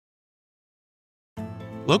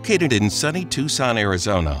Located in sunny Tucson,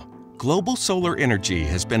 Arizona, Global Solar Energy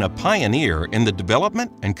has been a pioneer in the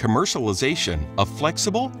development and commercialization of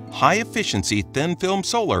flexible, high-efficiency thin-film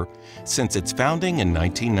solar since its founding in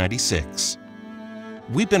 1996.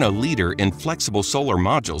 We've been a leader in flexible solar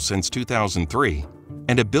modules since 2003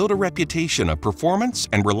 and have built a reputation of performance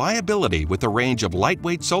and reliability with a range of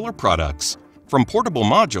lightweight solar products, from portable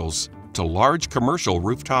modules to large commercial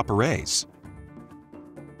rooftop arrays.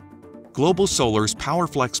 Global Solar's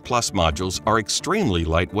PowerFlex Plus modules are extremely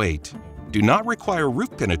lightweight, do not require roof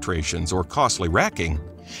penetrations or costly racking,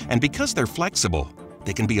 and because they're flexible,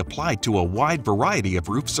 they can be applied to a wide variety of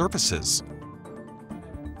roof surfaces.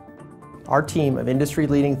 Our team of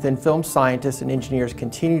industry-leading thin-film scientists and engineers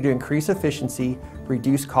continue to increase efficiency,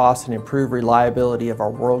 reduce costs, and improve reliability of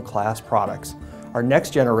our world-class products. Our next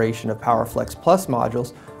generation of PowerFlex Plus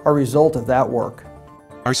modules are a result of that work.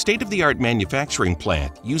 Our state-of-the-art manufacturing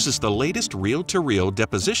plant uses the latest reel-to-reel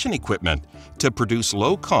deposition equipment to produce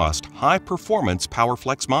low-cost, high-performance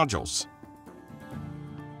PowerFlex modules.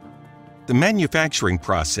 The manufacturing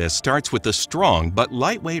process starts with a strong but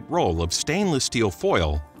lightweight roll of stainless steel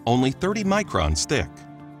foil, only 30 microns thick.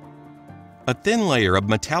 A thin layer of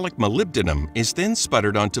metallic molybdenum is then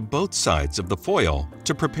sputtered onto both sides of the foil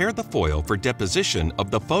to prepare the foil for deposition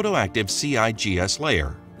of the photoactive CIGS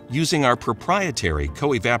layer, using our proprietary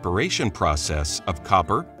co-evaporation process of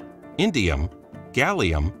copper, indium,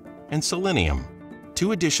 gallium, and selenium.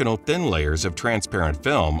 2 additional thin layers of transparent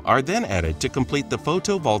film are then added to complete the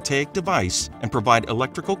photovoltaic device and provide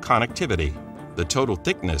electrical connectivity. The total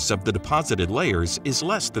thickness of the deposited layers is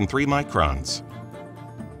less than 3 microns.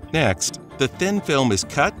 Next, the thin film is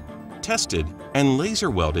cut, tested, and laser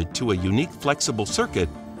welded to a unique flexible circuit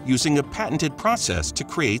using a patented process to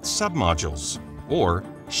create submodules, or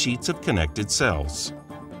sheets of connected cells.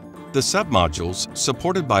 The submodules,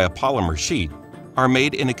 supported by a polymer sheet, are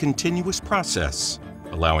made in a continuous process,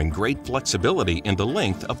 allowing great flexibility in the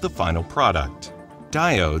length of the final product.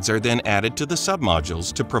 Diodes are then added to the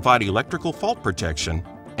submodules to provide electrical fault protection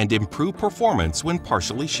and improve performance when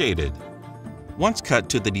partially shaded. Once cut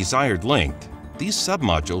to the desired length, these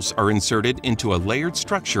submodules are inserted into a layered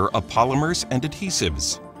structure of polymers and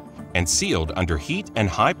adhesives and sealed under heat and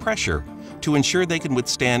high pressure to ensure they can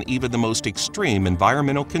withstand even the most extreme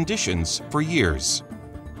environmental conditions for years.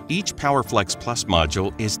 Each PowerFlex Plus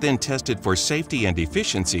module is then tested for safety and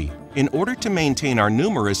efficiency in order to maintain our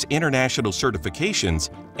numerous international certifications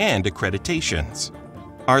and accreditations.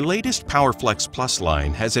 Our latest PowerFlex Plus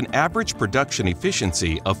line has an average production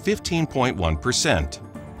efficiency of 15.1%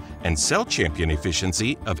 and Cell Champion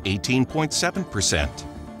efficiency of 18.7%.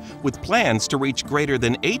 with plans to reach greater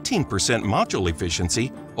than 18% module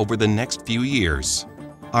efficiency over the next few years.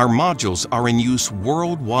 Our modules are in use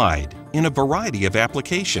worldwide in a variety of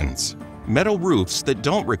applications. Metal roofs that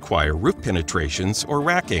don't require roof penetrations or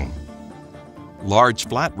racking. Large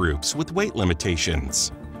flat roofs with weight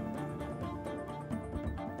limitations.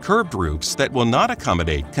 Curved roofs that will not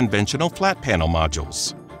accommodate conventional flat panel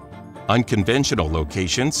modules. Unconventional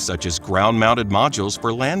locations such as ground-mounted modules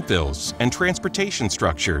for landfills and transportation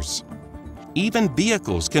structures. Even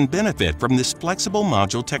vehicles can benefit from this flexible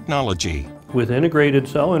module technology. With integrated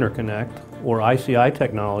cell interconnect, or ICI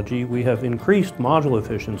technology, we have increased module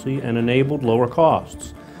efficiency and enabled lower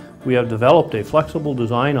costs. We have developed a flexible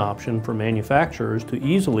design option for manufacturers to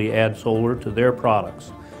easily add solar to their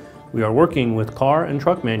products. We are working with car and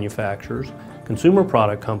truck manufacturers, consumer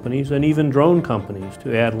product companies, and even drone companies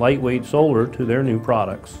to add lightweight solar to their new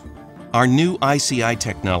products. Our new ICI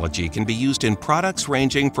technology can be used in products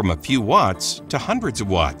ranging from a few watts to hundreds of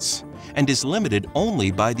watts and is limited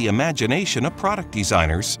only by the imagination of product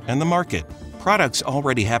designers and the market. Products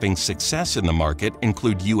already having success in the market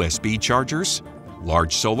include USB chargers,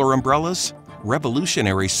 large solar umbrellas,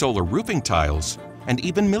 revolutionary solar roofing tiles, and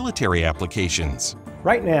even military applications.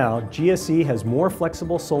 Right now, GSE has more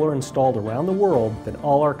flexible solar installed around the world than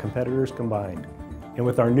all our competitors combined. And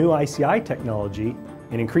with our new ICI technology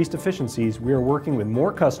and increased efficiencies, we are working with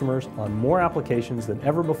more customers on more applications than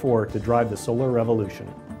ever before to drive the solar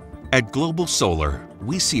revolution. At Global Solar,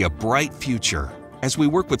 we see a bright future as we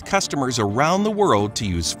work with customers around the world to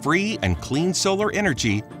use free and clean solar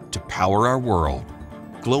energy to power our world.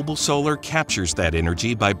 Global Solar captures that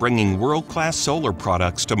energy by bringing world-class solar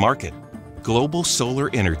products to market. Global Solar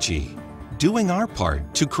Energy, doing our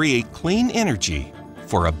part to create clean energy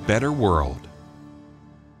for a better world.